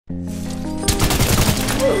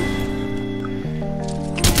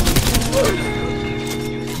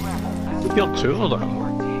We killed two of them.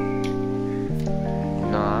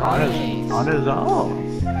 Nice. On his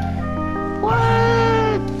own.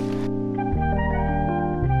 What?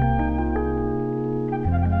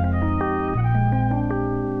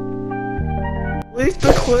 Leave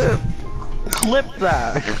the clip. Clip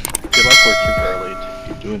that. I feel like we're too early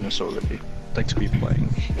to be doing this already. I'd like to be playing.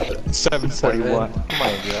 7:41. Oh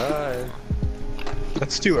my god.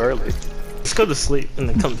 That's too early. Let's go to sleep and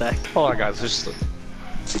then come back. Hold on, guys. Just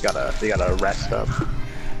we gotta rest up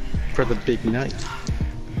for the big night.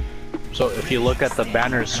 So if you look at the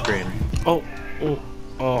banner screen. Oh,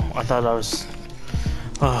 I thought I was.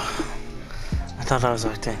 Oh, I thought I was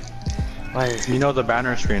acting. Why? You know the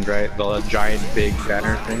banner screen, right? The giant big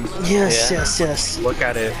banner thing? Yes, Yeah. yes. Look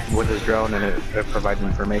at it with his drone and it provides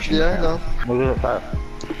information. Yeah, I know. Look at that.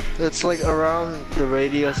 It's like around the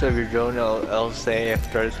radius of your drone. I'll say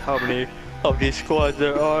if there's how many of these squads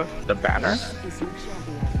there are. The banner?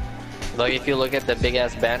 Like if you look at the big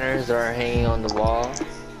ass banners that are hanging on the wall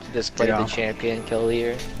to display Yeah. the champion kill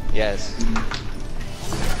leader. Yes.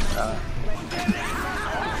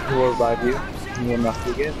 Who will revive you? You will knock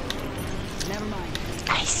you again?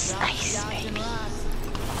 Ice, baby.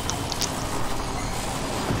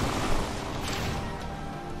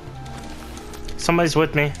 Somebody's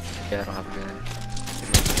with me. Yeah, I don't have a gun.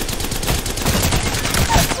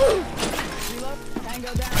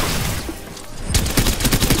 Tango down.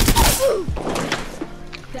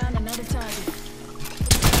 Down another target.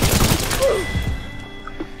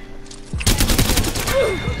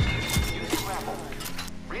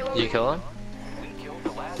 You kill him?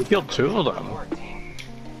 We killed two of them.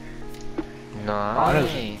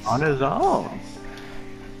 Nice. On his own.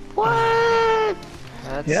 What?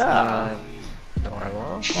 That's Yeah. not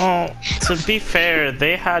normal. Oh, to be fair,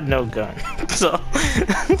 they had no gun, so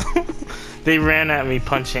they ran at me,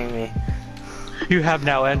 punching me. You have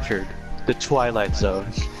now entered the Twilight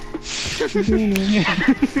Zone.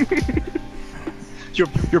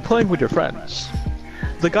 You're playing with your friends.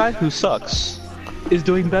 The guy who sucks is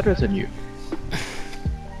doing better than you.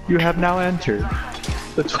 You have now entered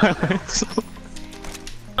the Twilight Zone.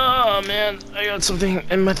 Oh man, I got something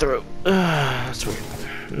in my throat. That's weird.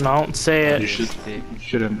 Don't say it. You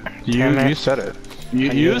shouldn't. Damn it. You said it.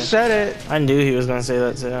 You said it. I knew he was gonna say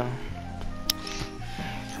that too.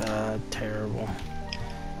 God, terrible.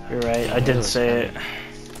 You're right, I did say it.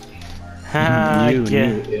 You Yeah.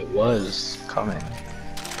 knew it was coming.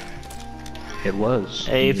 It was.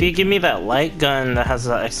 Hey, if you give me that light gun that has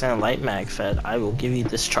that extended light mag fed, I will give you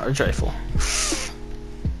this charge rifle.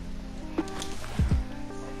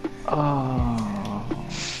 Oh.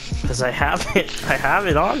 Cause I have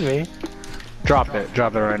it on me. Drop it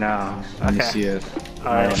right now. Let me Okay. see it.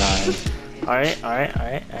 Alright. 909.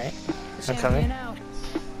 Alright. I'm coming. Champion out.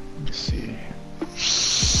 Let me see.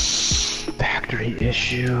 Factory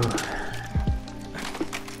issue.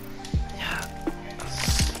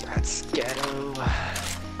 That's ghetto.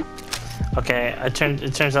 Okay, it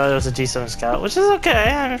turns out it was a G7 Scout, which is okay,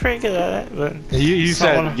 I'm pretty good at it, but... You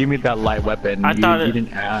Someone- said give me that light weapon. I thought you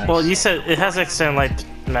didn't ask. Well, you said it has extended light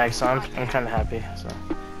mag, so I'm kind of happy, so...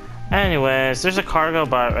 Anyways, there's a cargo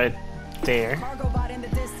bot right there, Cargo bot in the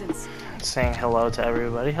distance. saying hello to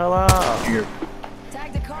everybody. Hello!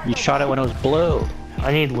 Tag the cargo You shot it when it was blue.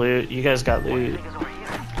 I need loot, you guys got loot.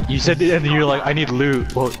 You said it and you're like, I need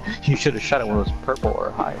loot. Well, you should have shot it when it was purple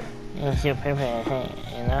or higher. You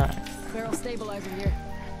know? barrel stabilizer here.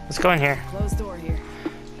 Let's go in here. Closed door here.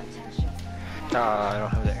 I don't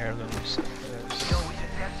have the heirlooms.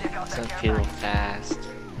 Doesn't feel fast.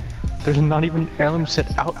 There's not even heirloom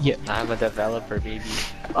set out yet. I'm a developer, baby.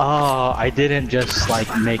 Oh, I didn't just like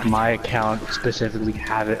make my account specifically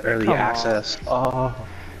have it early Come on. access. Oh.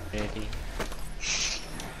 Ready.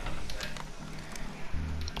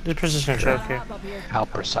 Do precision choke here. Up here. How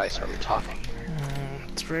precise are we talking?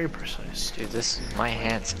 It's very precise. Dude, my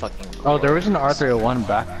hand's fucking. Oh, there was an R301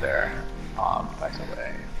 back there. By the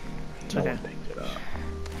way. It's No okay. one picked it up.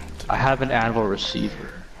 I have an anvil receiver.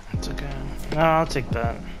 It's okay. No, I'll take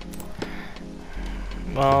that.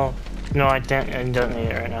 Well, no, I don't need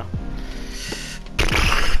it right now.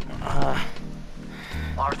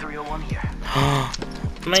 R301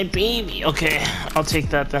 here. My baby. Okay, I'll take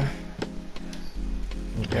that then.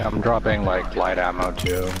 Yeah, I'm dropping like light ammo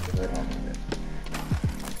too.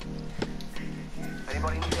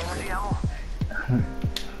 Anybody need energy ammo?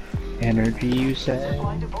 Energy, you say?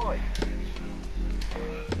 Find a boy.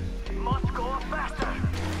 Must go faster.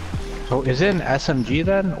 So is it an SMG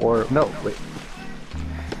then, or no? Wait,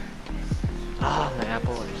 Oh, my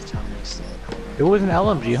Apple Watch is telling me to stay. it was an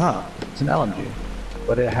LMG, huh? It's an LMG.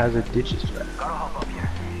 But it has a digits back. Gotta hop up here.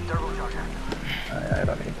 Turbocharger. I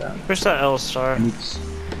don't need that. Where's that L star? I need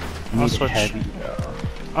I'll switch. heavy.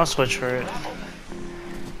 I'll switch for it.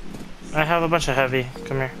 I have a bunch of heavy.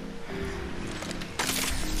 Come here.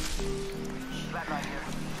 Flatline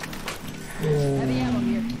Heavy ammo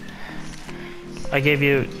here.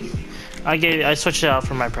 I switched it out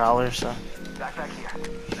for my prowler, so. here. Backpack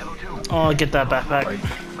here. Level 2. Oh, I'll get that backpack.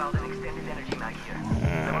 Found an extended energy mag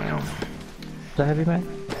here. The heavy man?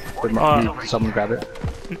 Did someone grab it?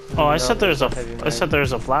 Oh, I said there's a heavy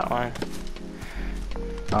flat line.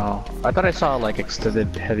 Oh, I thought I saw like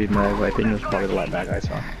extended heavy mag, but I think it was probably the light bag I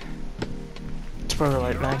saw. It's probably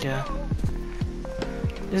light mag, yeah.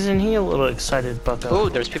 Isn't he a little excited, Bucko? Oh,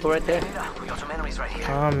 there's people right there. We got some enemies right here.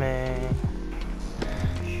 Coming.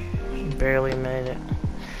 Barely made it.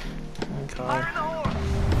 Okay.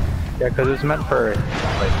 Yeah, because it's meant for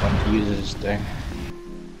like when he uses his thing.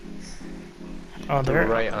 Oh, They're they're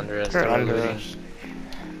right under us. They're They're under looting. us.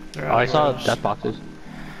 They're Oh, I under saw us. death boxes.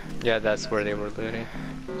 Yeah, that's where they were looting.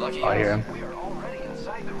 Lucky Oh, I hear him. we are already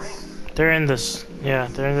inside the ring. They're in this. Yeah,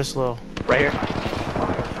 they're in this little. Right here.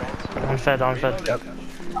 On fed. Yep.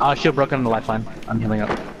 Shield broken on the lifeline. I'm healing up.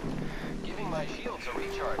 Giving my shields a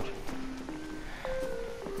recharge.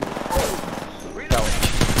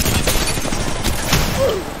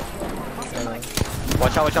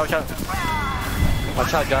 Watch out, watch out, watch out.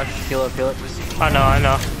 Watch out, Josh. Heal up, heal up. I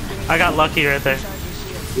know. I got lucky right there.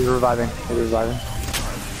 He's reviving.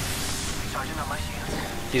 Charging up my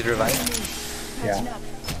shields. He's reviving. Yeah.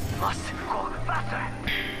 Must go faster.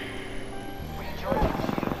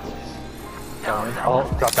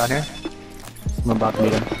 Oh, drop down here. I'm about to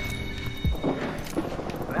meet him.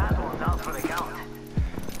 That one's out for the count.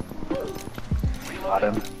 Got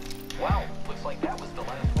him. Wow, looks like that was the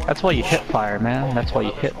last one. That's why you hit fire, man. That's why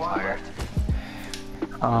you hit fire.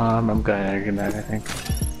 I'm going to get that, I think.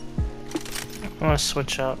 I'm gonna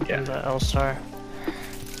switch out from the L star.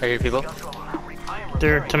 Are here people?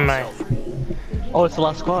 They're to my. Oh, it's the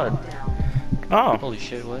last squad. Oh, Holy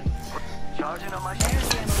shit, what? Charging up my There's shields.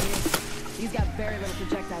 the ammo here. He's got very little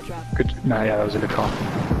projectile drop. Good. Nah, yeah, that was a good call.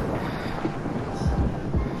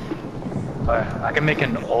 I can make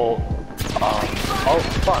an ult. Oh,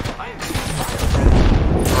 fuck.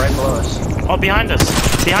 Right below us. oh, behind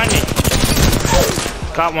us. Behind me.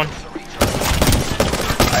 Got one.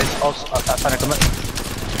 I found a commit.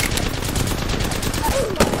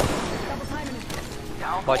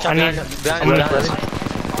 Watch I out, need- behind us.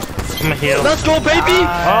 I'm gonna heal. Let's go, baby!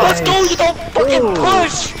 Oh. Let's go! You don't fucking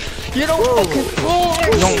push! You don't fucking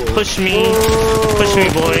push! Don't push me. Push me,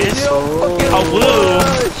 boys. Oh, woo.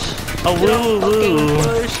 Oh, woo, woo.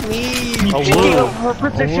 Push me! Oh, She gave woo. up her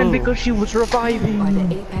position because she was reviving. By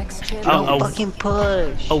the Apex champion. Oh, Fucking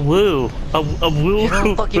push! a woo. A woo. You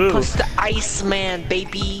don't fucking Woo. push the Iceman,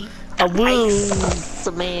 baby! A woo.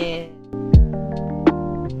 Iceman!